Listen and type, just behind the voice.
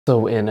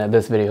So in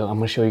this video, I'm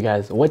going to show you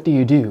guys what do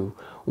you do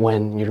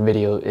when your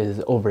video is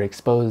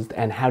overexposed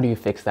and how do you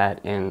fix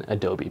that in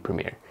Adobe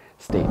Premiere.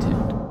 Stay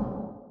tuned.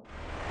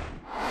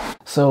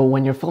 So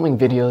when you're filming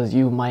videos,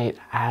 you might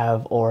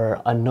have,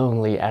 or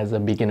unknowingly as a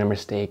beginner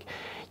mistake,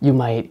 you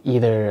might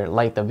either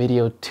light the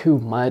video too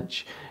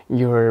much,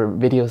 your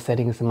video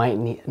settings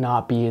might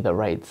not be the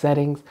right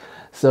settings.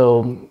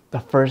 So the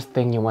first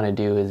thing you want to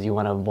do is you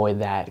want to avoid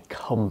that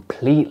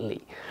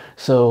completely.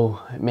 So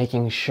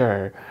making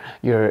sure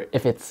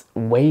if it's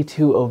way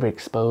too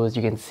overexposed,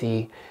 you can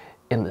see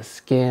in the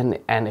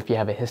skin, and if you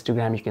have a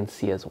histogram, you can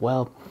see as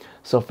well.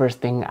 So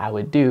first thing I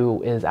would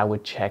do is I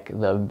would check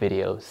the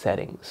video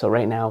settings. So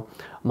right now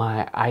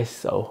my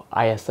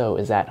ISO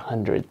is at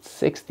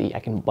 160. I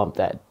can bump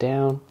that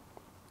down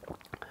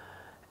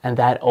and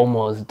that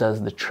almost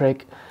does the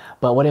trick.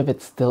 But what if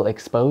it's still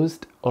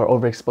exposed or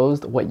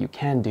overexposed? What you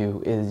can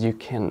do is you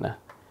can,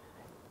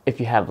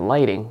 if you have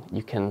lighting,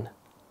 you can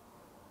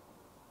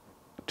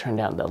turn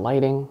down the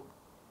lighting.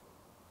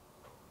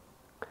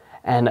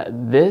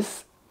 And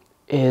this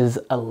is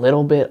a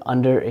little bit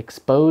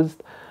underexposed,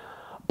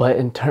 but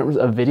in terms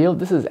of video,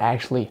 this is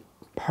actually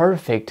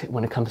perfect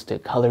when it comes to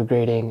color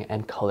grading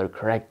and color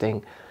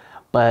correcting.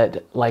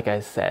 But like I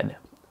said,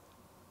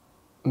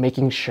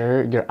 making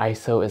sure your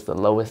ISO is the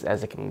lowest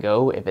as it can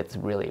go if it's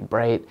really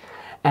bright.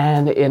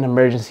 And in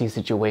emergency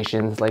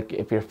situations, like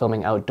if you're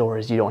filming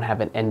outdoors, you don't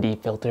have an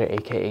ND filter,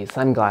 aka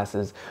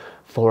sunglasses,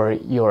 for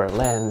your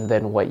lens,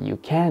 then what you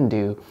can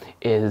do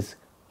is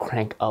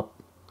crank up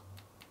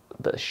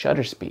the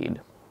shutter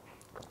speed.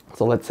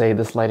 So let's say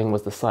this lighting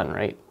was the sun,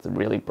 right? It's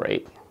really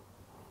bright.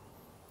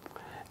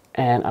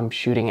 And I'm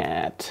shooting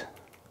at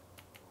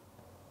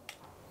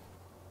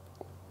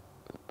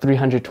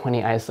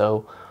 320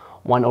 ISO,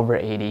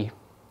 1/80.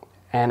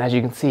 And as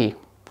you can see,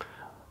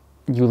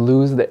 you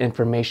lose the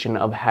information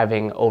of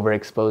having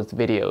overexposed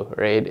video,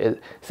 right?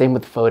 Same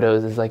with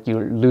photos, it's like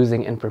you're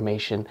losing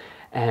information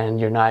and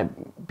you're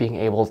not being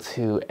able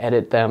to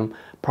edit them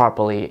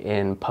properly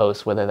in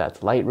post, whether that's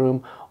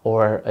Lightroom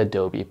or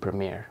Adobe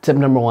Premiere. Tip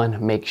number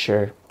one, make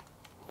sure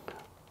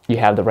you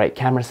have the right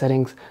camera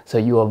settings so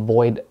you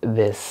avoid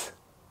this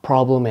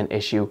problem and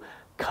issue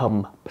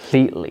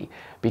completely,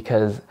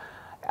 because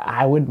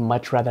I would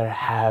much rather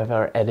have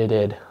our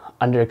edited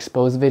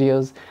underexposed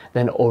videos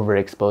than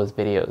overexposed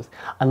videos.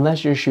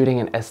 Unless you're shooting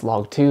an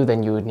S-Log2,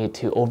 then you would need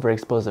to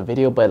overexpose a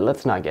video, but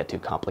let's not get too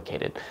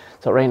complicated.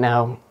 So right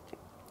now,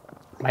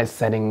 my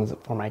settings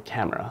for my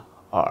camera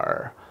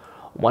are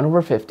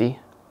 1/50,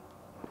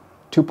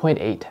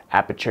 2.8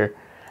 aperture,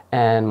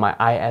 and my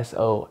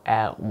ISO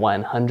at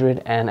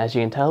 100. And as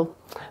you can tell,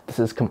 this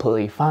is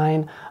completely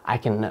fine. I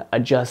can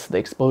adjust the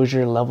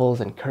exposure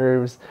levels and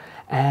curves,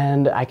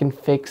 and I can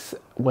fix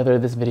whether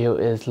this video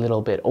is a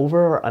little bit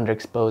over or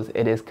underexposed.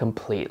 It is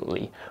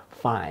completely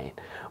fine.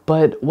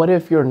 But what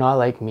if you're not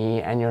like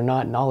me and you're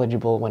not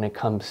knowledgeable when it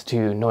comes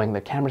to knowing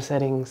the camera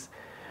settings?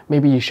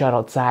 Maybe you shot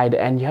outside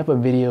and you have a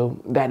video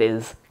that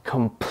is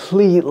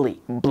completely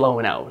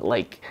blown out,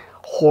 like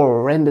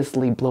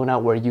horrendously blown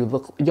out, where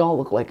y'all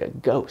look like a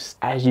ghost.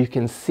 As you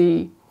can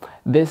see,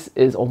 this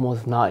is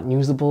almost not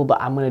usable, but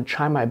I'm gonna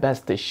try my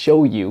best to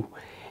show you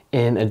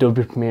in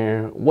Adobe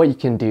Premiere what you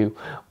can do.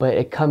 But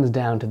it comes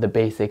down to the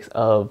basics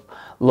of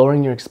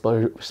lowering your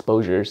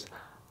exposures,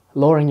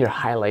 lowering your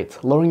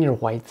highlights, lowering your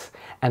whites,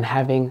 and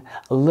having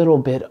a little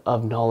bit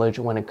of knowledge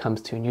when it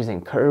comes to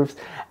using curves.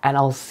 And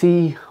I'll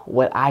see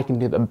what I can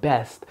do the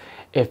best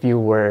if you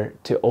were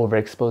to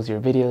overexpose your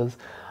videos.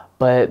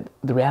 But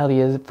the reality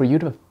is, for you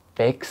to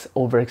fix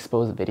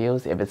overexposed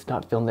videos, if it's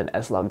not filmed in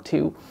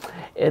S-Log2,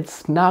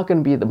 it's not going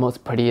to be the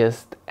most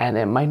prettiest, and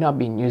it might not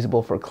be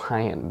usable for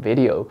client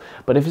video.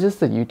 But if it's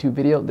just a YouTube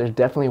video, there's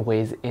definitely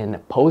ways in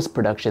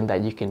post-production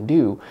that you can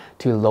do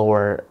to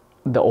lower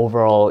the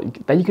overall,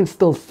 that you can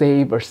still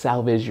save or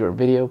salvage your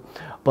video.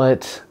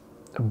 But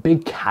a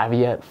big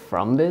caveat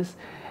from this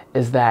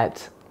is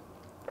that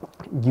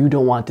you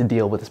don't want to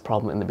deal with this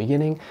problem in the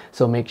beginning.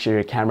 So make sure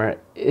your camera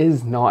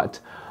is not,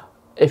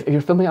 if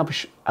you're filming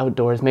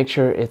outdoors, make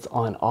sure it's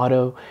on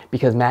auto,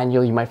 because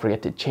manual you might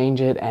forget to change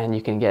it and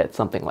you can get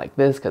something like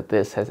this, because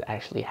this has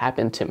actually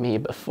happened to me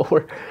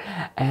before.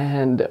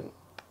 And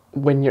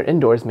when you're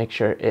indoors, make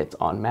sure it's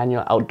on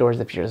manual. Outdoors,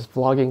 if you're just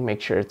vlogging,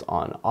 make sure it's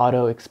on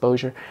auto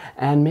exposure,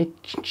 and make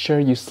sure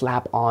you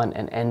slap on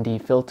an ND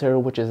filter,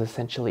 which is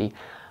essentially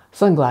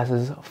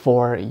sunglasses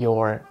for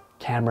your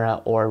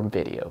camera or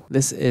video.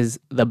 This is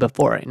the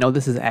before. No,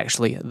 this is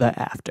actually the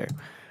after.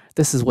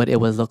 This is what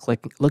it was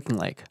looking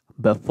like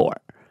before.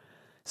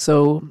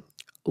 So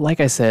like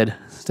I said,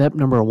 step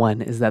number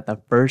one is that the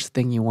first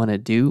thing you want to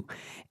do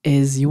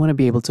is you want to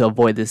be able to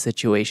avoid this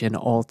situation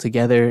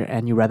altogether,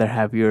 and you rather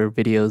have your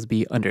videos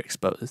be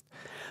underexposed.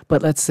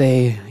 But let's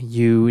say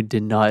you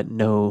did not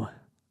know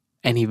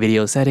any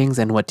video settings,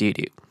 and what do you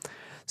do?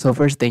 So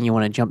first thing, you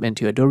want to jump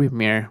into Adobe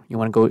Premiere. You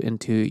want to go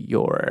into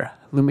your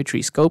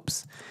Lumetri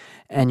scopes,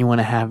 and you want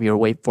to have your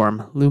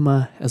waveform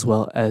Luma as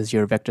well as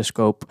your vector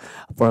scope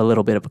for a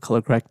little bit of a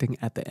color correcting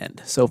at the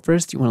end. So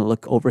first you want to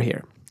look over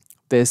here.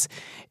 This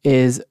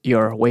is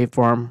your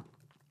waveform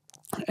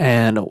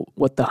And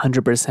what the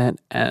 100%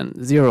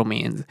 and 0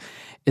 means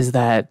is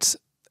that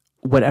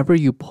whatever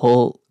you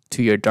pull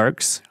to your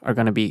darks are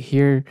going to be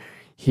here.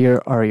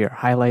 Here are your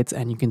highlights,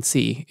 and you can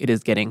see it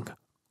is getting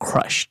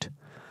crushed.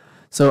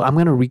 So I'm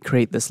going to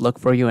recreate this look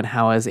for you and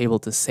how I was able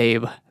to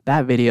save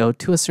that video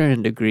to a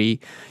certain degree.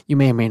 You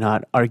may or may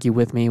not argue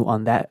with me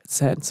on that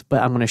sense,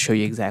 but I'm going to show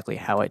you exactly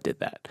how I did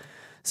that.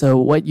 So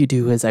what you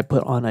do is I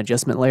put on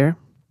adjustment layer.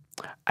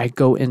 I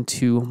go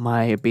into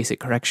my basic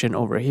correction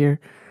over here.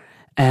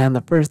 And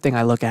the first thing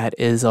I look at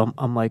is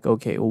I'm like,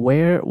 okay,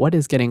 what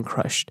is getting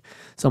crushed?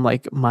 So I'm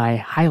like, my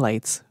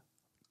highlights,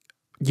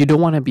 you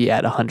don't want to be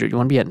at 100. You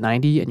want to be at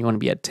 90 and you want to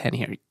be at 10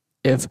 here.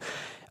 If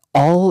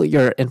all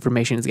your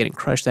information is getting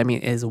crushed, that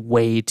means it is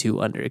way too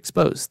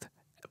underexposed.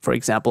 For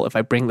example, if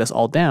I bring this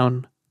all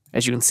down,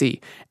 as you can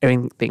see,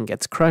 everything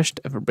gets crushed.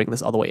 If I bring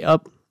this all the way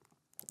up,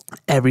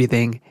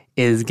 everything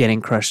is getting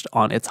crushed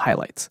on its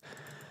highlights.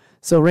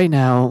 So right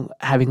now,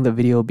 having the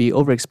video be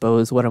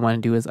overexposed, what I want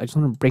to do is I just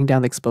want to bring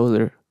down the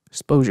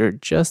exposure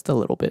just a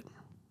little bit.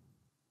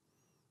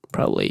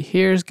 Probably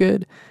here's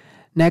good.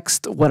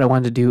 Next, what I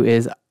want to do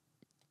is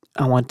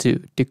I want to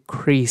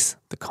decrease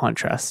the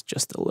contrast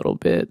just a little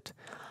bit.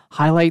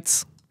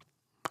 Highlights,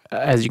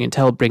 as you can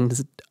tell,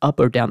 brings up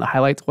or down the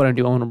highlights. What I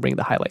do, I want to bring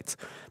the highlights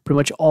pretty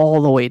much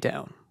all the way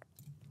down.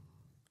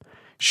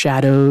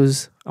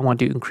 Shadows, I want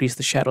to increase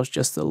the shadows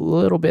just a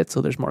little bit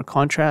so there's more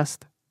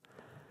contrast.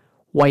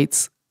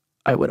 Whites,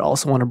 I would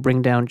also want to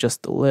bring down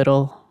just a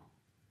little.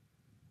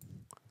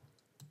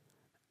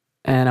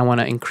 And I want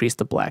to increase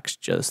the blacks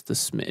just a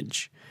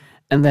smidge.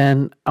 And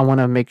then I want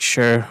to make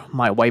sure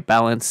my white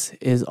balance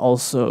is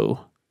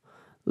also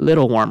a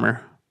little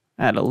warmer.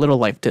 Add a little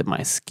life to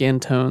my skin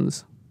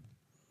tones.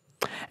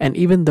 And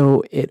even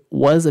though it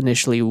was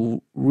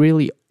initially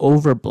really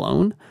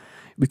overblown,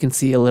 we can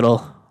see a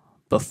little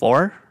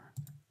before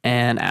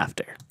and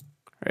after,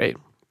 right?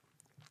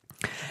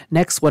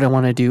 Next, what I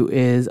want to do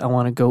is I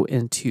want to go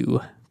into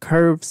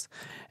curves,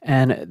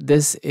 and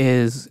this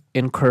is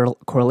in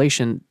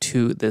correlation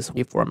to this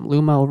waveform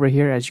Luma over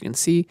here, as you can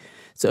see.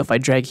 So if I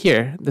drag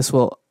here,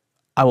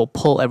 I will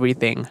pull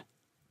everything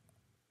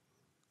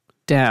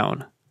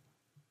down.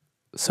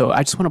 So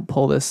I just want to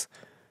pull this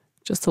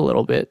just a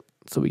little bit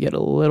so we get a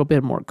little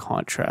bit more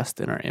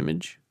contrast in our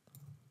image.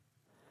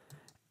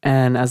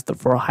 And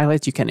for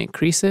highlights, you can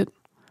increase it,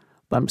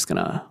 but I'm just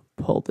going to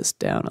pull this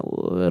down a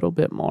little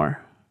bit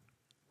more.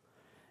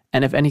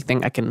 And if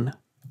anything, I can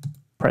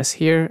press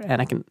here and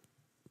I can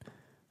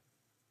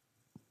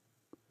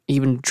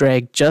even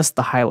drag just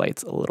the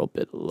highlights a little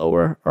bit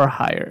lower or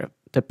higher,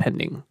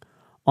 depending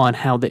on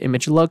how the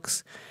image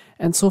looks.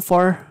 And so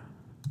far,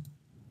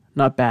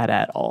 not bad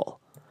at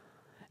all.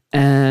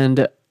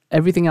 And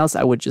everything else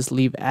I would just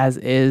leave as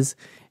is.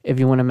 If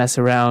you want to mess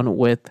around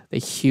with the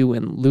hue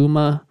and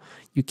Luma,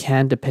 you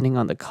can, depending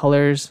on the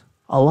colors.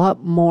 A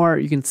lot more,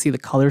 you can see the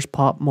colors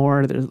pop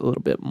more. There's a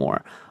little bit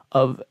more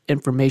of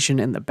information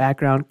in the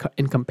background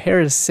in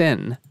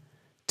comparison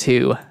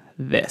to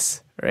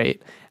this,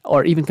 right?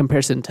 Or even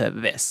comparison to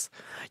this.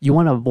 You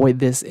want to avoid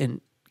this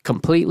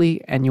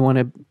completely, and you want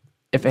to,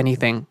 if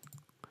anything,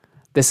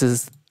 this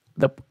is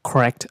the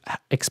correct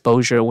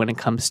exposure when it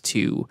comes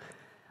to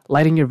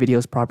lighting your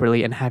videos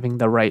properly and having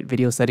the right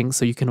video settings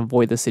so you can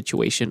avoid the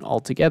situation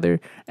altogether.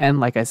 And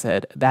like I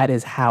said, that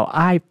is how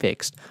I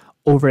fixed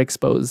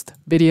overexposed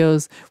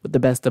videos with the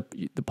best of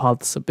the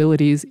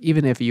possibilities,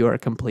 even if you are a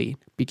complete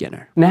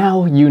beginner.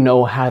 Now you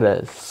know how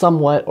to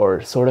somewhat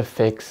or sort of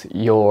fix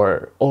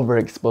your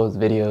overexposed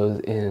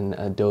videos in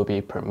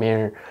Adobe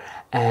Premiere,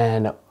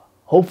 and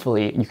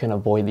hopefully you can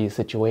avoid these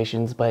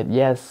situations. But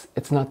yes,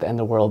 it's not the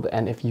end of the world,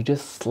 and if you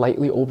just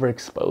slightly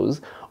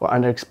overexpose or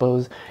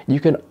underexpose,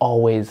 you can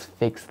always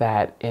fix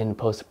that in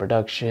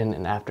post-production,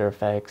 in After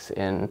Effects,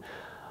 in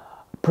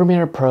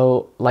Premiere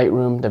Pro,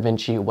 Lightroom,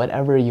 DaVinci,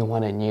 whatever you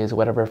want to use,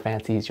 whatever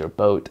fancies your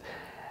boat.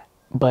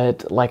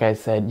 But like I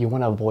said, you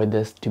want to avoid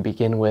this to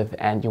begin with,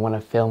 and you want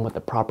to film with the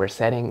proper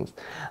settings.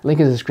 Link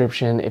in the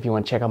description if you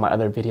want to check out my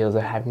other videos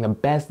of having the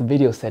best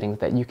video settings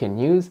that you can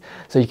use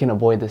so you can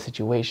avoid the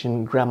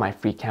situation. Grab my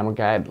free camera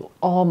guide.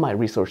 All my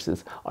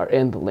resources are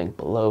in the link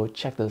below.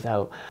 Check those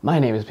out. My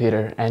name is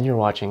Peter, and you're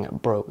watching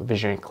Broke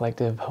Visionary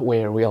Collective,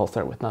 where we all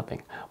start with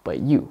nothing, but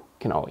you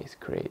can always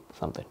create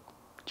something.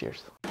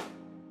 Cheers.